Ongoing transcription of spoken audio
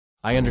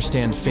I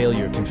understand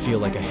failure can feel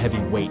like a heavy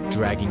weight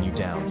dragging you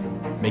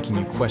down, making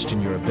you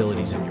question your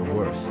abilities and your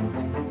worth.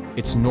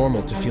 It's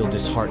normal to feel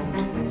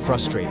disheartened,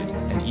 frustrated,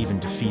 and even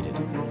defeated.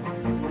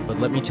 But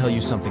let me tell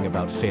you something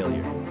about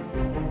failure.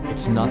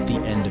 It's not the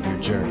end of your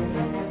journey.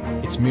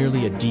 It's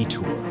merely a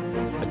detour,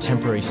 a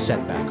temporary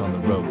setback on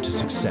the road to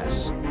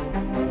success.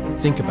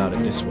 Think about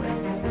it this way.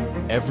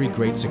 Every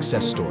great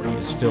success story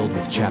is filled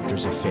with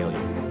chapters of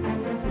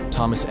failure.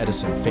 Thomas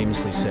Edison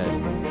famously said,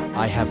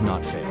 "I have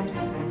not failed.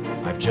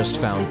 I've just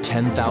found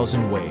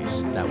 10,000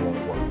 ways that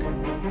won't work."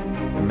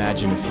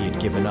 Imagine if he had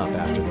given up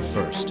after the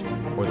first,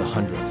 or the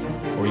 100th,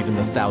 or even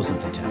the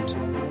 1000th attempt.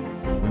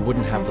 We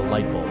wouldn't have the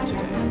light bulb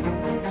today.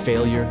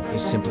 Failure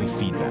is simply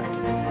feedback.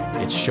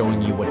 It's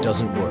showing you what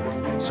doesn't work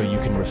so you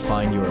can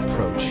refine your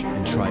approach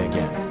and try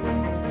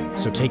again.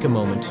 So take a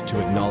moment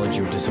to acknowledge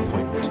your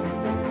disappointment,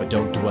 but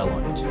don't dwell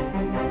on it.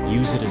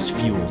 Use it as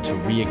fuel to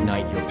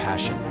reignite your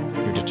passion,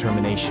 your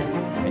determination,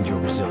 and your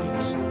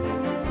resilience.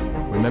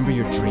 Remember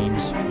your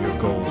dreams, your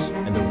goals,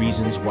 and the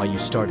reasons why you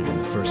started in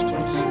the first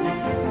place.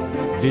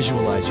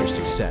 Visualize your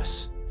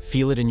success,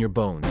 feel it in your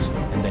bones,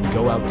 and then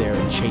go out there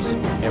and chase it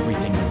with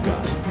everything you've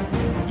got.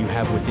 You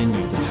have within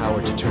you the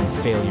power to turn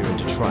failure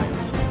into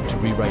triumph, to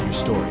rewrite your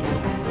story,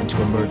 and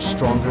to emerge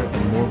stronger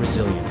and more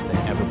resilient than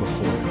ever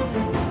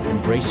before.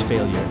 Embrace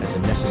failure as a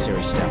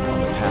necessary step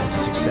on the path to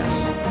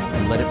success,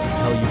 and let it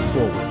propel you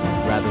forward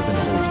rather than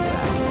hold you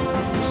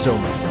back. So,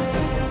 my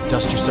friend,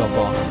 dust yourself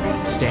off,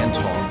 stand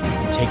tall,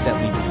 and take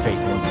that leap of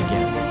faith once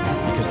again,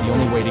 because the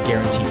only way to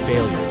guarantee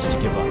failure is to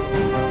give up.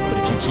 But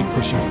if you keep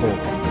pushing forward,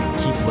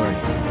 keep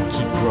learning, and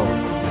keep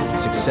growing,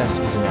 success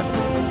is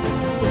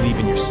inevitable. Believe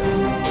in yourself,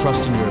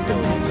 trust in your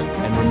abilities,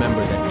 and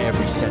remember that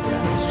every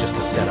setback is just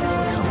a setup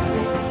for a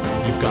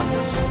comeback. You've got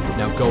this.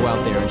 Now go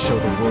out there and show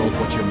the world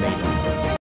what you're made of.